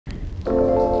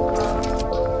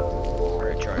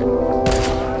No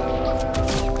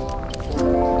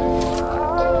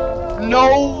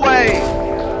way!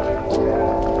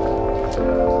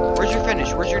 Where's your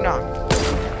finish? Where's your knock?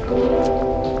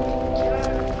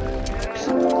 This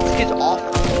kid's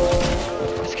awful.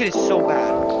 This kid is so bad.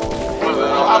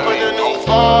 I put the new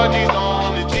 4Gs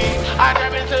on the G. I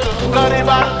trap into the bloody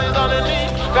bottles on the knee.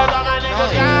 Cause all my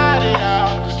niggas got it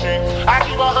out the street. I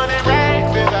keep 100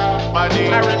 racks inside my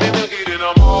jeans. I remember getting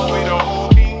them all with the whole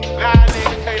team. Now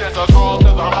niggas hate us a call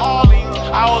cause I'm hauling.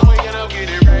 I was waking up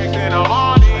getting racks in the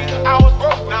morning. I was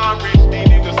broke, now I'm rich, these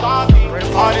niggas salty.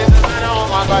 All this designer on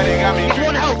my body got me.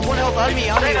 One health on me,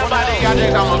 Straight up body, I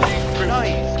think I'm a big creep.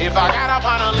 If I got up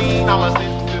on a lean, I'm a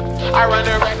sensitive. I run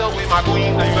the racks up with my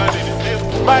queen, they London and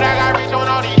Flip. But I got rich on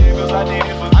all these niggas, I did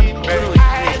it for getting back. I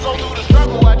had to go through the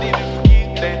struggle, I did it for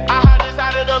getting that. I hopped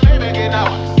inside of the Maybach and I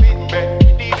was sitting back.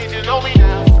 These bitches know me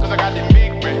now, cause I got them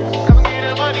big racks. Cause I'm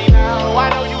getting money now, I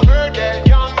know you heard that.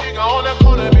 Young nigga on the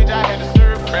corner, bitch, I had to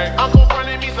serve crack. Uncle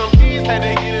fronted me some keys, had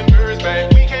to get them birds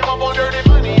back. We came up on dirty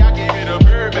money, I gave it a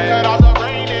bird back. Cut off the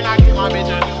brain and I give my bitch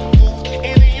a new food.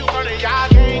 Either you from the y'all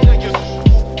gang or you soup.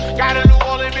 Got a new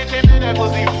Orleans bitch and that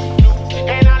pussy blue.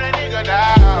 Ain't on a nigga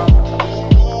now.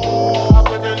 I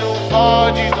put the new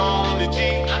 4Gs on the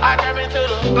G. I trap into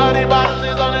the bloody bottles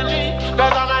is on the knee.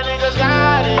 Cause all my niggas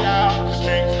got it out the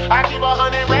streets. I keep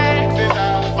 100 racks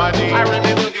inside my jeans. I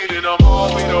remember getting them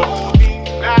all with the whole team.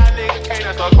 Now niggas can't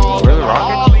us a call. Where's the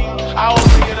rocket? I was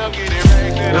thinking of getting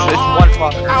racks in the morning.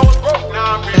 I was broke,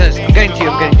 now I'm rich. I'm getting to you,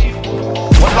 I'm getting to you.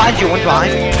 One behind you, one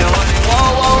behind.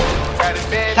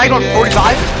 Tag on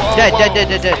 45.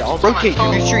 Dead. I'll rotate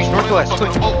through these trees, northwest,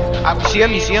 quick.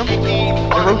 You see him?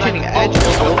 They're rotating edge.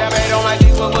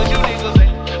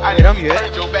 Hit him, you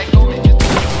hit.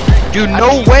 Dude,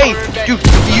 no way! Dude,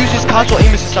 he used his console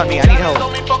aim assist on me, I need help.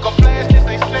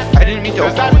 I didn't mean to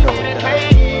open the window.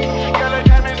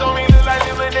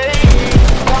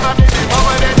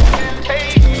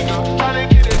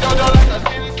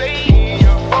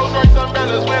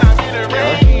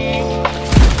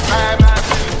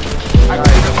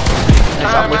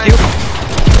 I'm with you.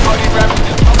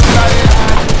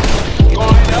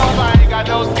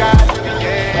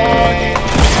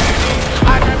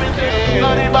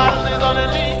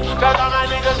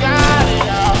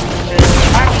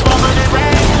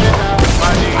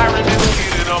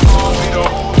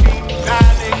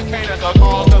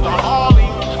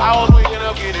 I was waking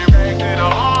up getting racks in the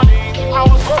morning. I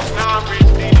was broke, now I'm rich,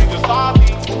 these niggas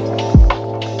salty.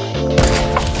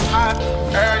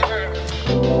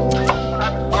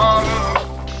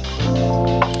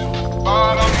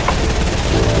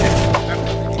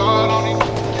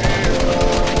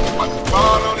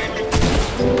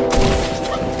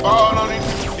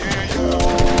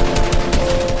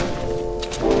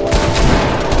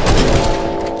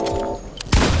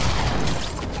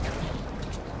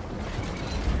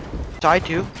 Side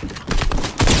 2.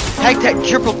 Tag,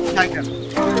 triple tag them.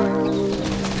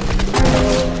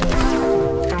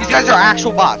 These guys are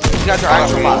actual bots. These guys are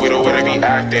actual bots. We the way they be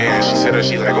acting. She said that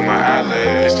she like on my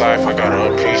eyelid. This life I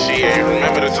gotta appreciate.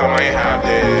 Remember the time I ain't have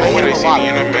this. But when they see me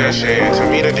in a mansion, tell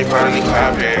me that they finally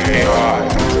clapping. Hey,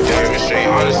 demonstrate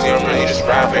honestly, I'm really just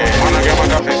rapping. Wanna get my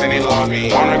guy face and they love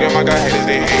me. Wanna get my guy haters,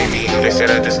 they hate me. They say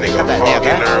that this nigga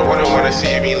fucking her. Wonder why they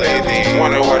see me lately.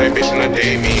 Wonder why they bitch wanna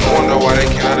date me. Wonder why they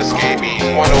cannot escape me.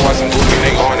 Wonder why some goofy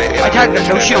nigga on it. I tagged them,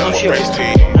 no shield.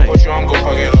 But you, I'm gon'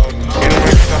 fuck it up.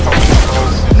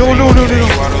 No.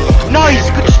 Nice,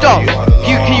 good stuff.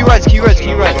 Can you res?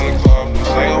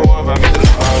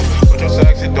 Put your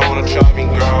sexy don't trap me,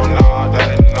 girl. Nah,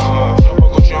 that ain't enough.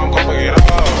 Put you, I'm gon' fuck it up.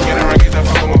 Get it right, get that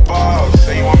fuck on my balls.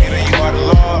 Say you want me, then you out of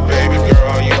love, baby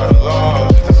girl, you out of love.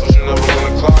 That's what you never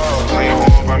gonna club. Play your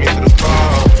home, buy me to the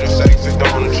club. Put your sexy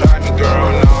don't trap me, girl.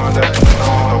 Nah, that ain't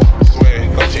enough. Swear,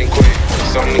 go chain quick.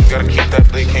 Some niggas gotta keep that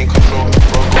blade, can't control.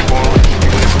 Broke up on rich,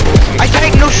 I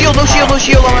tagged, no shield on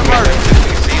my mark.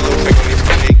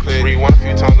 Rewind a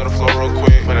few times on the floor real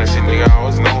quick. When I see nigga, I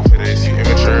was known for this. You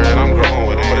immature and I'm grown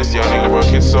with it. But this young nigga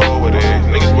working soul with it.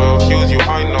 Niggas will accuse you,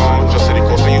 I know. Just city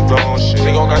close and you blown shit.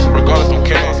 Nigga gon' got some regardless, don't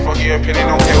care. Fuck your opinion,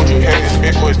 don't care what you hate.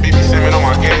 Big boys, BB Simmons on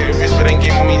my game. If it's spitting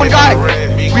game on me, one guy.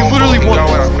 We literally won.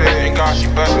 And God, she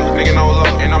blessed me. Nigga, no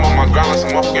luck. And I'm on my grind like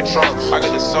some motherfucking trucks. I got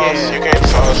the sauce, you can't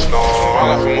touch, no.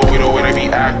 I left a movie the way they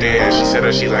be acting. She said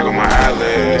that she like on my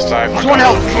eyelid. This life, one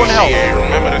help.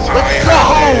 Remember the time I ain't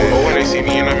had it. But when they see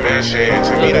me in a mansion,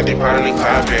 to me that they probably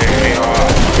clapping. Hey,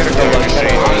 get a go, honestly,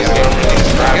 I'm really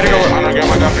just rapping. I don't get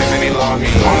my guy face and they love me.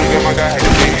 I don't get my guy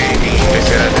haters, they hate me. They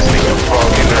say that this nigga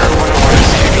fucking her. Wonder why they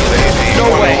see me lately. No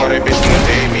way. Wonder why they bitch wanna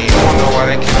date me. Wonder why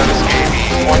they cannot escape me.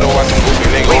 Wonder why some goofy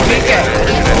nigga on the internet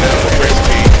richer than them, the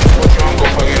crazy. But you, I'm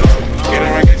gon' fuck it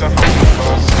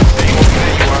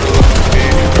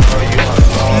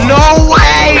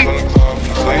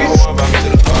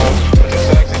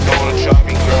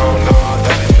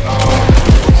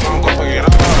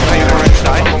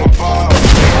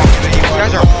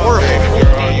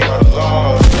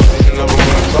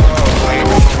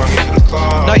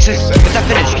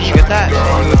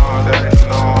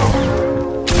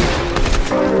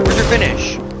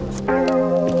finish.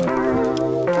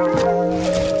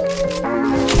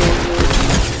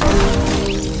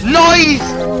 Nice!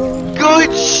 Good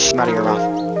I'm out of your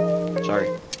mouth. Sorry.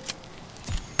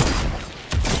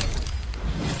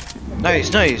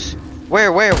 Nice, nice.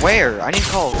 Where? I need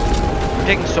calls. I'm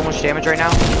taking so much damage right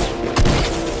now.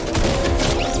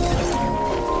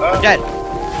 I'm dead.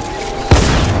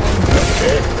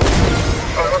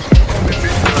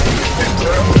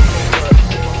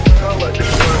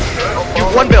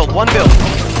 Dude, one build. No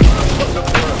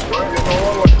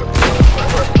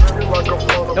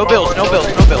builds.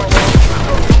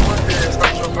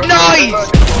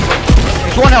 Nice!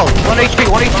 There's 1 health, 1 HP.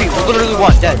 We're literally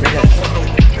one. Dead, they're dead.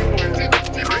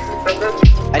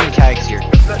 I need tags here.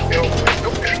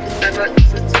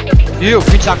 You,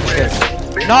 green soccer skin.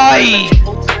 Nice!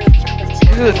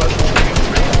 Good.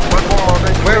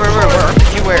 Where?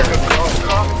 You where?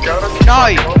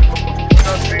 Nice!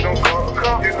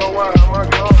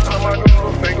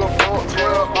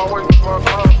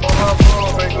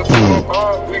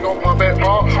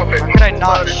 How could I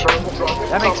not shoot?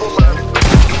 That makes sense.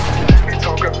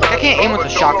 Like, I can't aim with the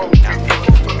shotgun now.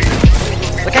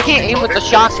 Like, I can't aim with the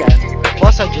shotgun.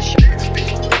 Plus, I just shot.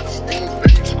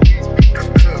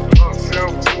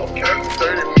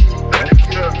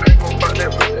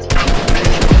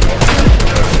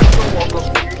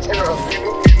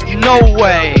 No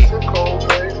way!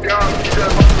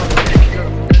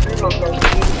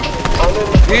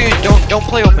 Dude, don't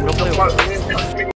play open,